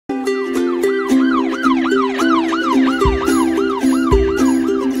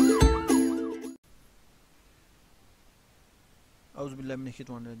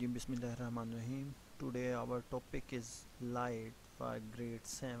Auzubillahiminash-shaytanir-rajim. Bismillahir-rahmanir-rahim. Today our topic is light for grade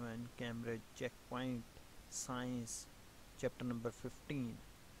 7 Cambridge checkpoint science chapter number 15.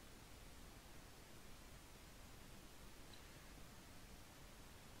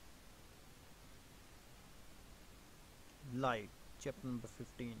 Light chapter number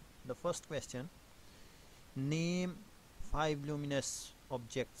 15. The first question, name 5 luminous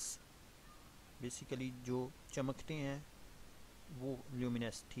objects. Basically जो चमकते हैं वो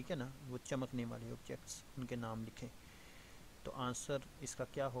luminous, ठीक है ना, वो चमकने वाले ऑब्जेक्ट्स, उनके नाम लिखें. तो आंसर इसका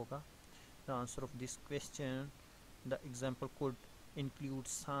क्या होगा? The answer of this question, the example could include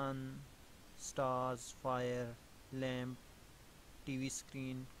sun, stars, fire, lamp, TV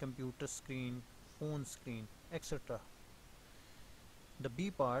screen, computer screen, phone screen, etcetera. The B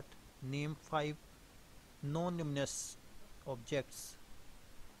part, name 5 non luminous objects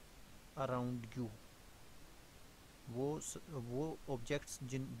around you. वो objects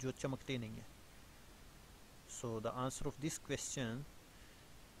जो चमकते नहीं हैं. So the answer of this question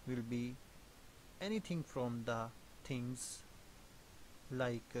will be anything from the things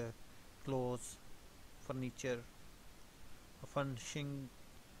like clothes, furniture, furnishing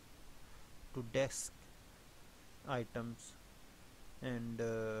to desk items, and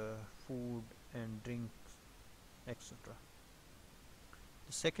food and drinks, etc.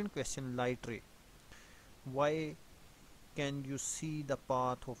 The second question, light ray. Why can you see the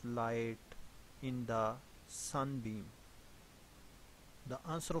path of light in the sunbeam? The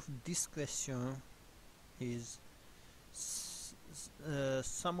answer of this question is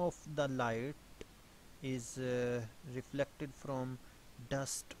some of the light is reflected from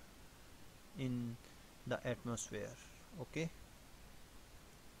dust in the atmosphere. Okay,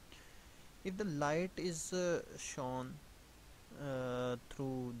 if the light is shown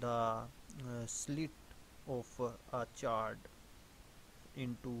through the slit of a chart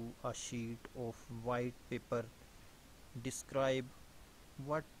into a sheet of white paper, describe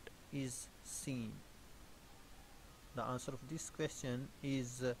what is seen. The answer of this question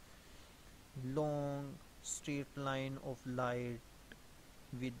is a long straight line of light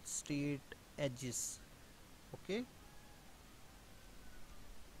with straight edges. Okay,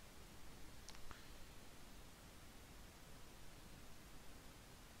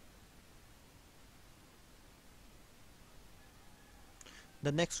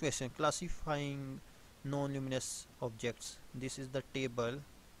 the next question, classifying non-luminous objects. This is the table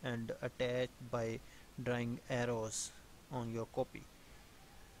and attached by drawing arrows on your copy.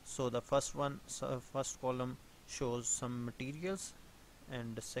 So the first column shows some materials,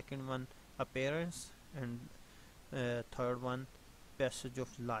 and the second one appearance, and third one passage of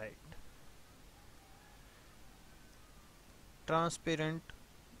light. Transparent,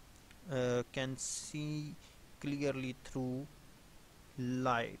 can see clearly through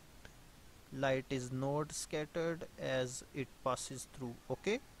light. Light is not scattered as it passes through.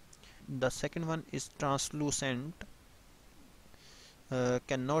 Okay, the second one is translucent,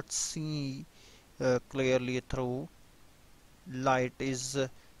 cannot see clearly through. Light is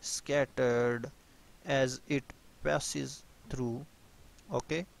scattered as it passes through.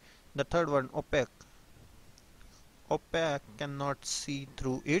 Okay, the third one, opaque, cannot see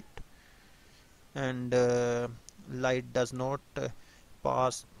through it, and light does not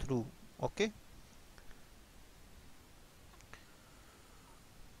pass through. Okay,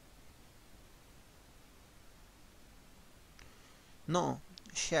 now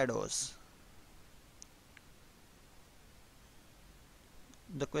shadows.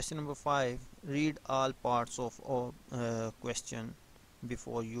 The question number 5, read all parts of question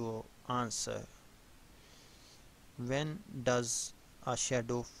before you answer. When does a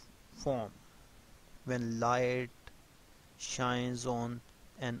shadow form? When light shines on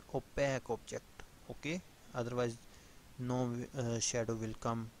an opaque object. Okay, otherwise no shadow will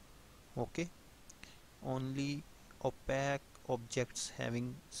come. Okay, only opaque objects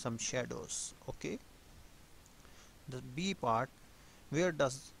having some shadows. Okay, the B part, where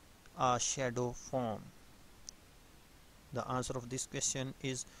does a shadow form? The answer of this question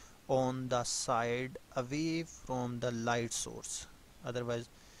is on the side away from the light source, otherwise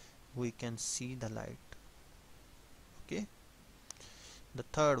we can see the light. Okay, the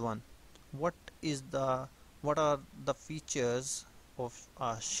third one, what are the features of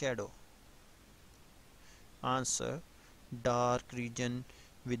a shadow? Answer, dark region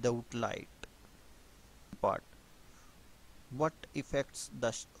without light. Part, what affects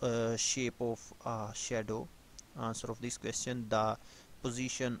the shape of a shadow? Answer of this question, the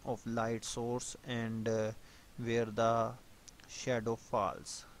position of light source and where the shadow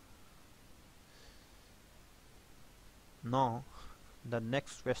falls. Now the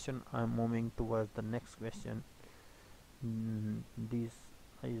next question, I'm moving towards the next question. This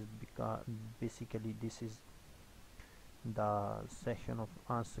is because basically this is the section of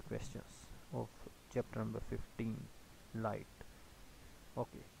answer questions of chapter number 15, light.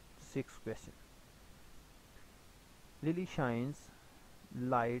 Okay, sixth question. Lily shines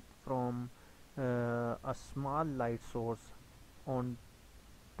light from a small light source onto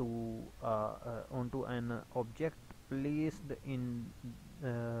an object placed in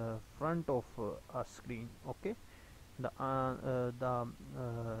front of a screen. Okay, the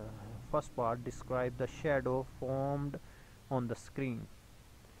first part describe the shadow formed on the screen.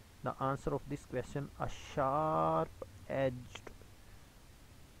 The answer of this question: a sharp edged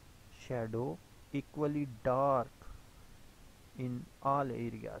shadow, equally dark in all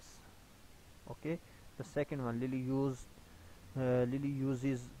areas. Okay, the second one, Lily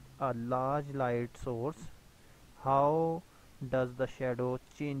uses a large light source. How does the shadow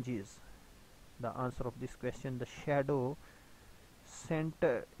changes? The answer of this question: the shadow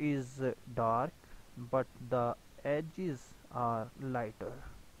center is dark but the edges are lighter.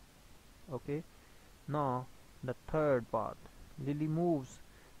 Okay, now the third part, Lily moves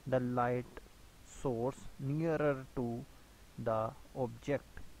the light source nearer to the object.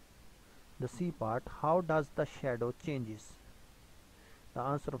 The C part, how does the shadow changes? The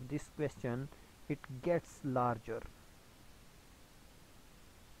answer of this question: it gets larger.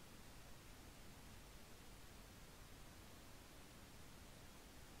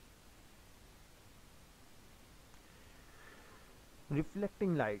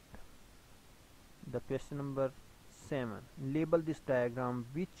 Reflecting light. The question number 7. Label this diagram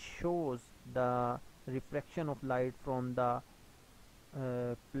which shows the reflection of light from the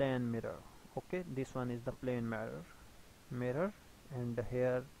plane mirror. Okay, this one is the plane mirror, and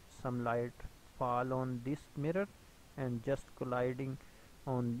here some light fall on this mirror and just colliding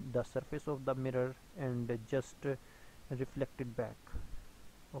on the surface of the mirror and just reflected back.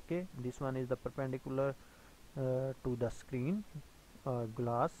 Okay, this one is the perpendicular to the screen,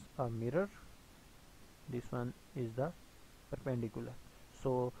 glass, a mirror. This one is the perpendicular.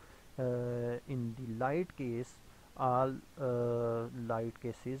 So in the light case, all light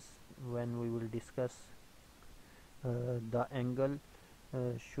cases, when we will discuss, the angle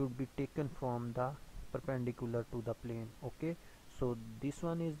should be taken from the perpendicular to the plane. Okay, so this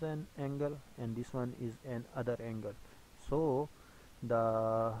one is an angle and this one is an other angle. So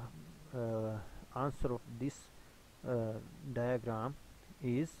the answer of this diagram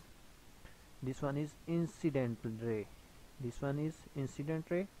is, this one is incidental ray, this one is incident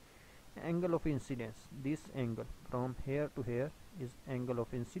ray. Angle of incidence, this angle from here to here is angle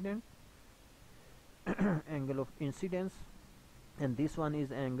of incident angle of incidence, and this one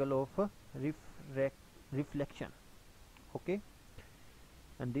is angle of reflection. Okay,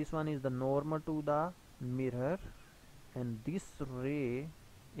 and this one is the normal to the mirror, and this ray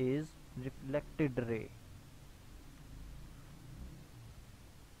is reflected ray.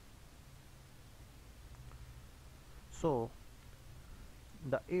 So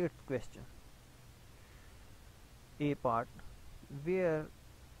the 8th question, A part, where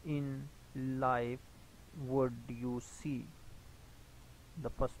in life would you see? The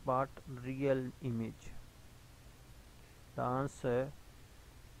first part, real image. The answer,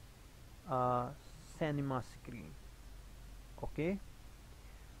 a cinema screen. Okay,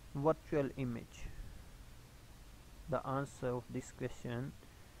 virtual image. The answer of this question,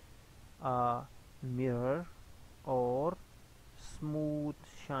 a mirror or smooth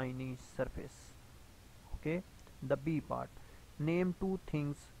shiny surface. Okay, the B part, name 2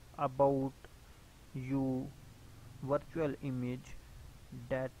 things about you virtual image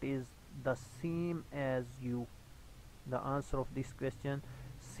that is the same as you. The answer of this question,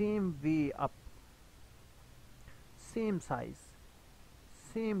 same way up, same size,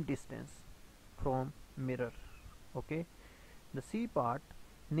 same distance from mirror. Okay, the C part,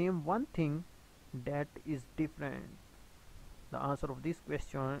 name 1 thing that is different. The answer of this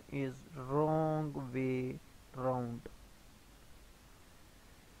question is wrong way round.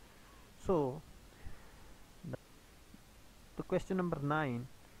 So the question number 9,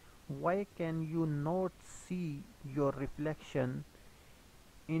 why can you not see your reflection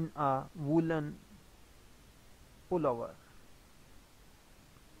in a woolen pullover?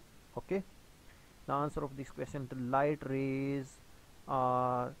 Okay, the answer of this question, the light rays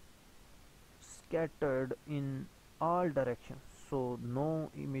are scattered in all directions, so no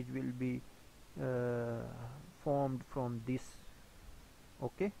image will be formed from this.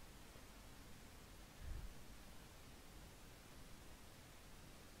 Okay,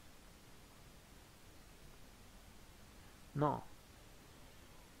 now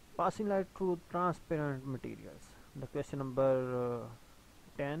Passing light through transparent materials. The question number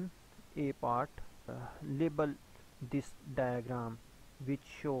 10, A part. Label this diagram which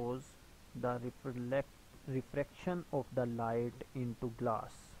shows the refraction of the light into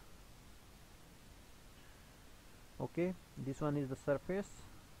glass. Okay, this one is the surface,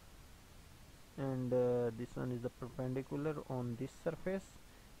 and this one is the perpendicular on this surface,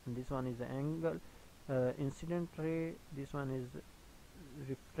 and this one is the angle, incident ray, this one is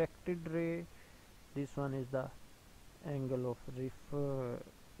refracted ray, this one is the angle of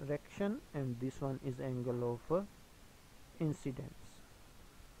refraction, and this one is angle of incidence.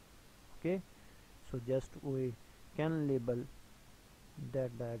 Okay, so just we can label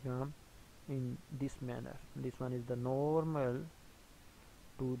that diagram in this manner. This one is the normal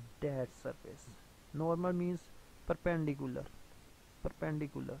to that surface. Normal means perpendicular,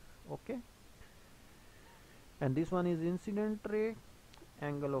 okay, and this one is incident ray,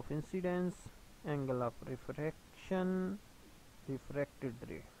 angle of incidence, angle of refraction, refracted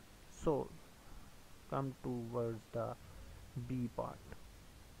ray. So come towards the B part.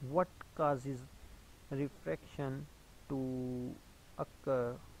 What causes refraction to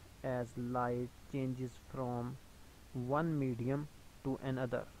occur as light changes from one medium to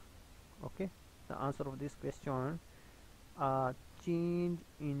another? Okay, the answer of this question, a change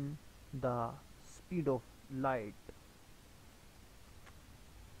in the speed of light.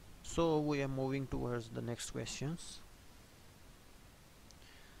 So we are moving towards the next questions.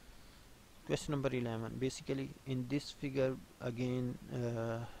 Question number 11. Basically in this figure again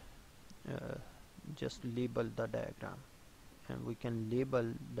just label the diagram, and we can label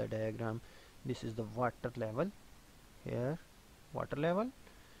the diagram. This is the water level, here water level,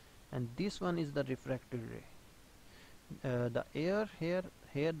 and this one is the refracted ray, the air here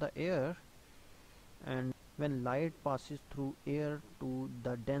the air, and when light passes through air to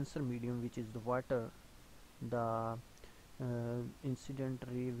the denser medium which is the water, the incident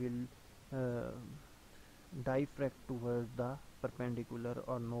ray will diffract towards the perpendicular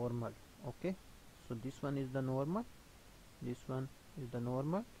or normal. Okay, so this one is the normal, this one is the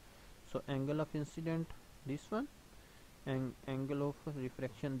normal, so angle of incident this one, and angle of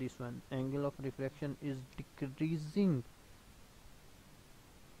refraction this one. Angle of refraction is decreasing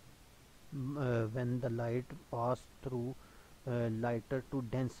when the light pass through lighter to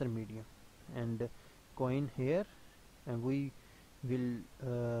denser medium, and coin here, and we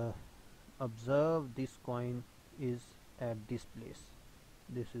will observe this coin is at this place.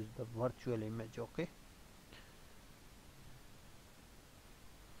 This is the virtual image. Okay,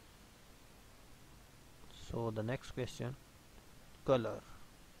 so the next question, color.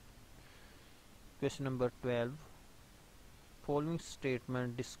 Question number 12. Following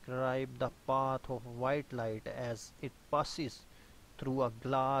statement describe the path of white light as it passes through a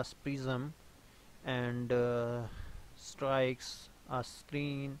glass prism and strikes a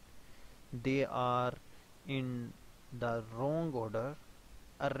screen. They are in the wrong order.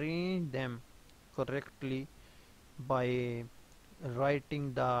 Arrange them correctly by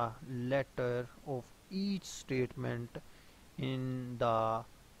writing the letter of each statement in the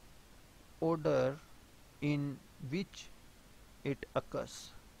order in which it occurs.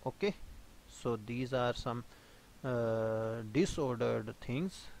 Okay, so these are some disordered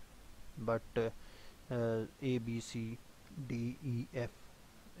things, but A, B, C, D, E, F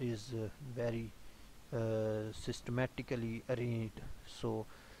is very systematically arranged. So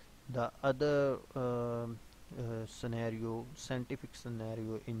the other scenario, scientific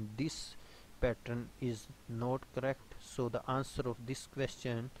scenario in this pattern is not correct. So the answer of this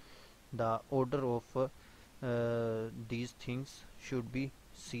question, the order of these things should be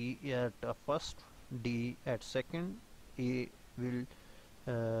C at first, D at second, A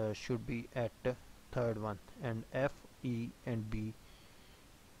will should be at third one, and F, E and B.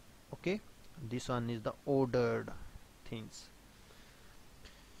 Okay, this one is the ordered things.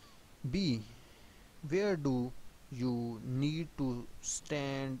 B, where do you need to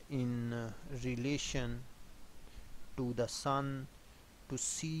stand in relation to the sun to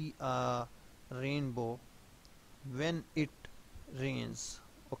see a rainbow when it rains?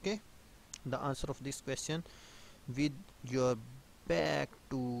 Okay, the answer of this question, with your back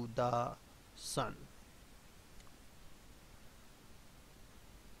to the sun.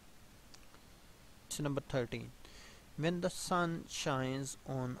 Question number 13. When the sun shines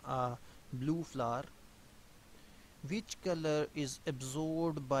on a blue flower, which color is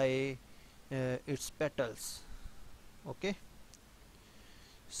absorbed by its petals? Okay,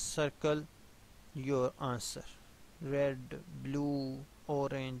 circle your answer. Red, blue,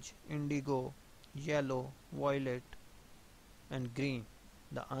 orange, indigo, yellow, violet and green.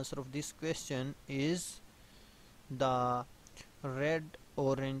 The answer of this question is the red,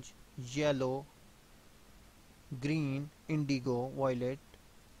 orange, yellow, green, indigo, violet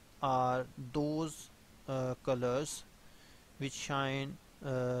are those colors which shine,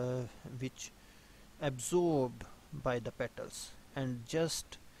 which absorbed by the petals, and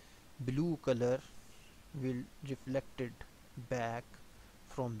just blue color will reflected back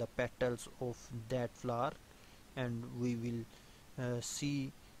from the petals of that flower, and we will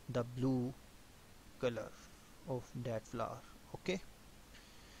see the blue color of that flower. Okay,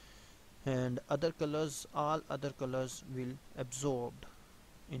 and other colors, all other colors will absorbed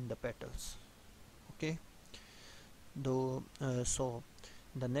in the petals. Okay, though so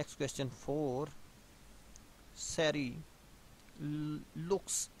the next question 4. Sari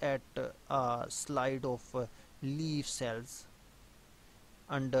looks at a slide of leaf cells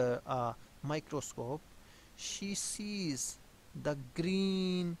under a microscope. She sees the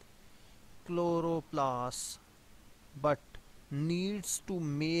green chloroplasts, but needs to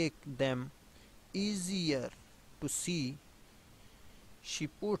make them easier to see. She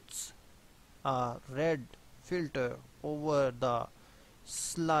puts a red filter over the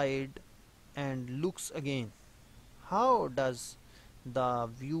slide and looks again. How does the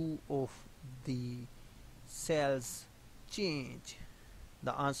view of the cells change?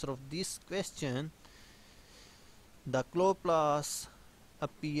 The answer of this question, the chloroplasts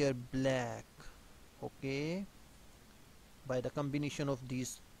appear black, okay, by the combination of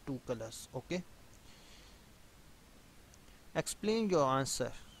these two colors. Okay, explain your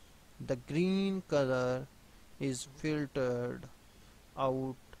answer. The green color is filtered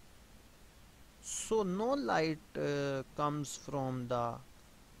out, so no light comes from the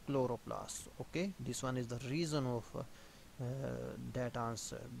chloroplast. Okay, this one is the reason of that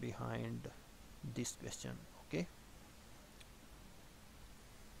answer behind this question. Okay,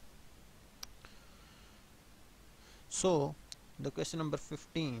 so the question number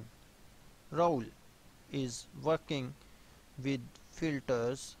 15. Raul is working with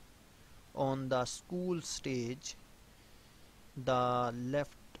filters on the school stage. The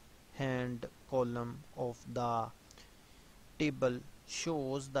left hand column of the table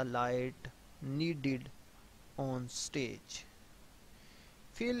shows the light needed on stage.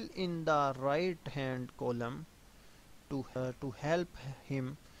 Fill in the right hand column to help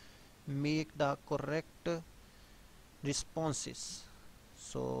him make the correct responses.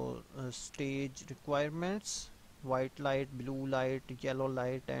 So stage requirements: white light, blue light, yellow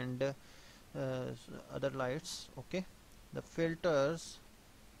light, and other lights. Okay, the filters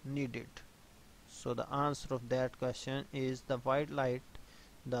needed. So the answer of that question is the white light.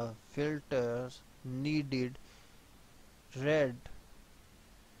 The filters needed red,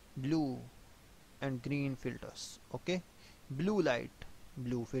 blue, and green filters. Okay, blue light,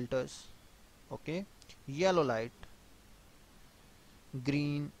 blue filters. Okay, yellow light,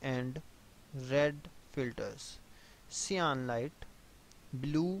 green and red filters. Cyan light,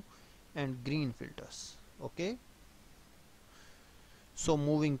 blue and green filters. Okay, so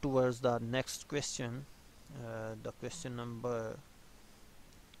moving towards the next question, the question number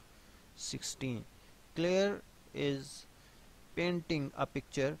 16. Claire is painting a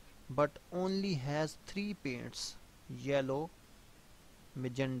picture but only has 3 paints: yellow,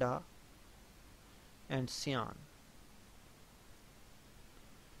 magenta, and cyan.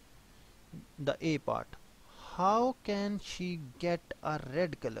 The A part: how can she get a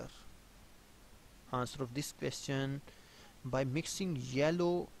red color? Answer of this question: by mixing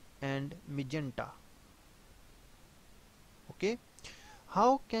yellow and magenta. Okay,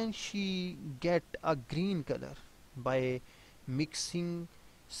 how can she get a green color? By mixing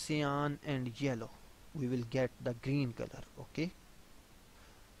cyan and yellow, we will get the green color. Okay,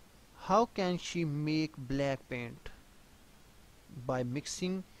 how can she make black paint? By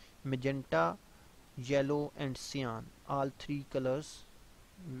mixing magenta, yellow, and cyan, all 3 colors.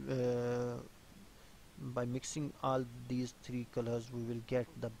 By mixing all these 3 colors, we will get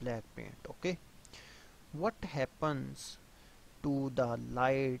the black paint. Okay, what happens to the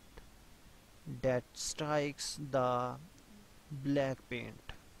light that strikes the black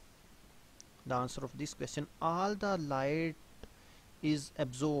paint? The answer of this question: all the light is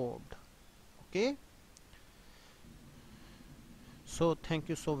absorbed. Okay, so thank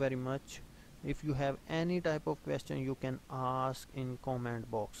you so very much. If you have any type of question, you can ask in comment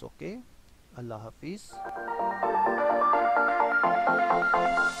box. Okay, Allah Hafiz.